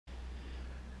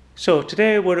So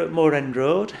today we're at Moorend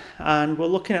Road and we're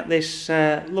looking at this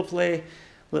lovely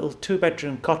little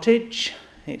 2-bedroom cottage.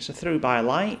 It's a through by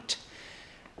light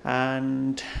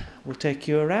and we'll take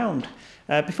you around.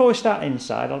 Before we start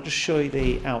inside, I'll just show you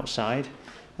the outside.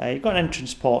 You've got an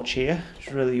entrance porch here, which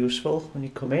is really useful when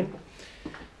you come in.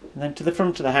 And then to the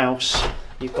front of the house,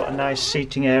 you've got a nice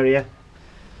seating area.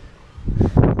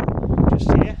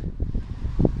 Just here.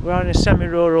 We're in a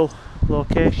semi-rural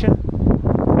location.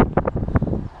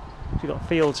 You've got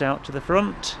fields out to the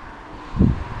front.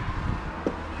 And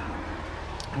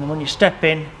then when you step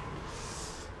in,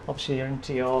 obviously you're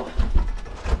into your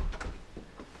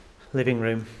living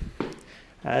room.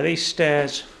 These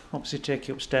stairs obviously take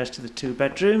you upstairs to the 2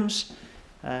 bedrooms,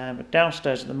 but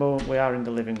downstairs at the moment we are in the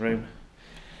living room.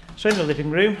 So in the living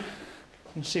room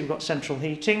you can see we've got central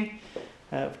heating,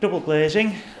 double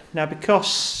glazing. Now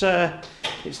because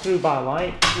it's through by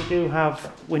light, we do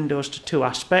have windows to 2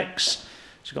 aspects,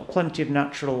 so you've got plenty of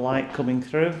natural light coming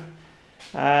through.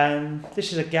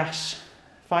 This is a gas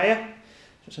fire,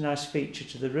 so it's a nice feature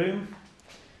to the room.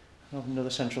 I have another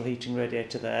central heating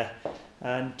radiator there,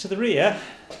 and to the rear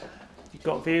you've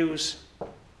got views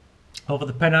over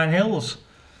the Pennine Hills,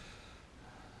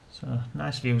 so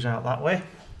nice views out that way.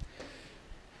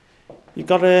 You've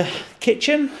got a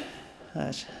kitchen.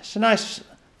 It's a nice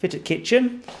fitted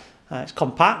kitchen. It's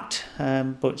compact,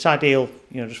 but it's ideal,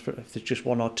 just for if there's just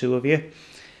 1 or 2 of you.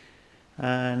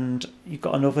 And you've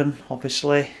got an oven,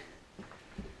 obviously.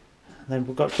 And then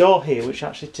we've got a door here, which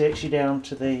actually takes you down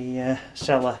to the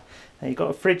cellar. Now you've got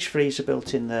a fridge freezer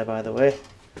built in there, by the way.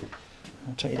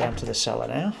 I'll take you down to the cellar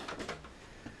now.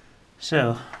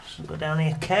 So, just go down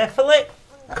here carefully,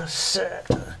 because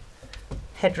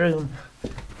headroom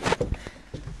is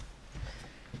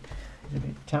a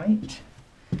bit tight.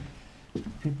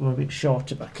 People were a bit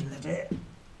shorter back in the day.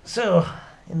 So,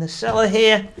 in the cellar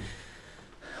here,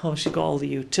 obviously got all the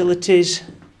utilities,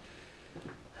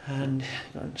 and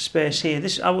got space here.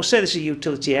 I will say this is a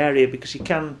utility area because you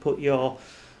can put your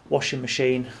washing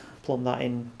machine, plumb that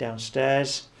in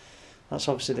downstairs. That's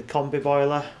obviously the combi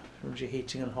boiler, runs your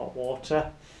heating and hot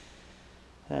water.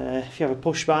 If you have a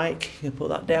push bike, you can put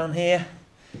that down here.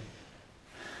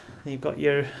 Then you've got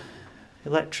your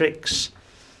electrics,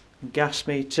 gas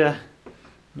meter,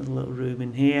 another little room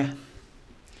in here.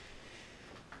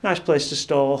 Nice place to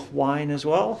store wine as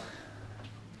well.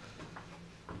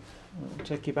 I'll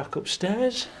take you back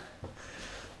upstairs.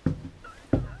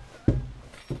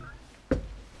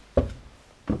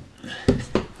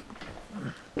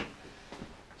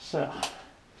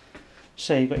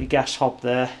 So you've got your gas hob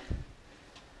there,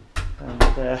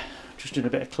 and just doing a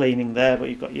bit of cleaning there, but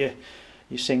you've got your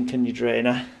sink and your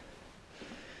drainer.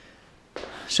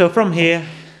 So from here,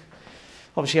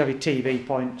 obviously you have your TV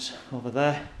points over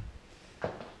there.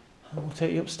 And we'll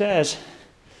take you upstairs.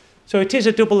 So it is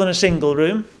a double and a single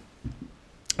room.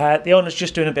 The owner's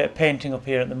just doing a bit of painting up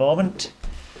here at the moment.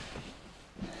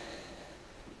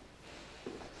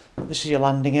 This is your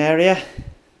landing area.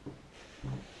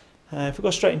 If we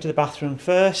go straight into the bathroom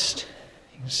first,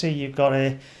 you can see you've got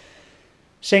a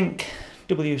sink,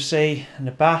 WC and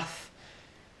a bath.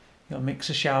 You've got a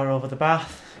mixer shower over the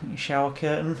bath, your shower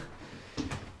curtain,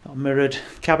 got a mirrored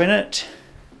cabinet.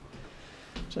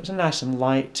 So it's a nice and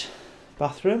light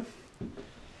bathroom.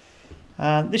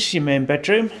 And this is your main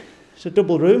bedroom. It's a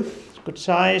double room, it's a good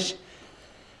size.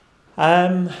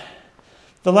 The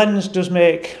lens does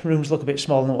make rooms look a bit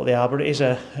smaller than what they are, but it is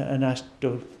a nice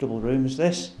double room as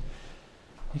this.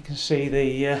 You can see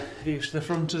the views to the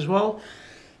front as well.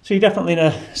 So you're definitely in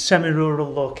a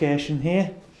semi-rural location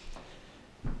here.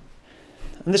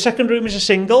 And the second room is a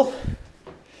single.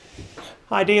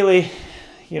 Ideally,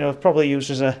 probably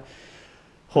used as a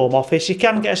home office. You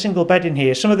can get a single bed in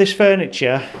here. Some of this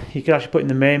furniture you could actually put in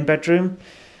the main bedroom.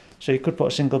 So you could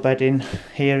put a single bed in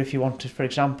here if you wanted, for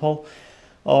example.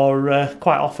 Or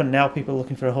quite often now people are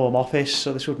looking for a home office,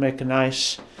 so this would make a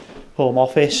nice home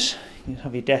office. You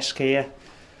have your desk here, and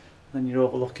then you're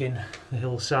overlooking the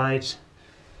hillsides.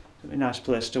 It'd be a nice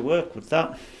place to work with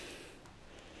that.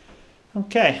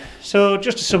 Okay, so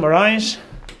just to summarise,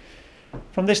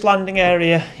 from this landing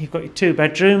area you've got your 2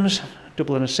 bedrooms,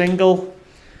 double and a single,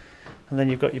 and then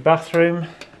you've got your bathroom.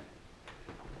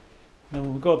 Then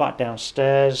we'll go back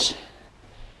downstairs.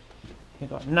 You've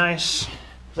got a nice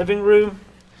living room,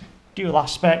 dual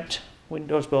aspect,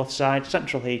 windows both sides,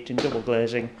 central heating, double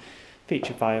glazing,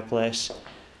 feature fireplace,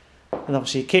 and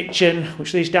obviously a kitchen,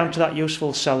 which leads down to that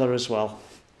useful cellar as well.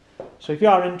 So if you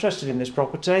are interested in this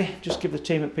property, just give the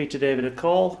team at Peter David a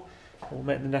call. We'll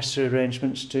make the necessary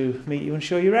arrangements to meet you and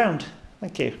show you around.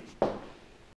 Thank you.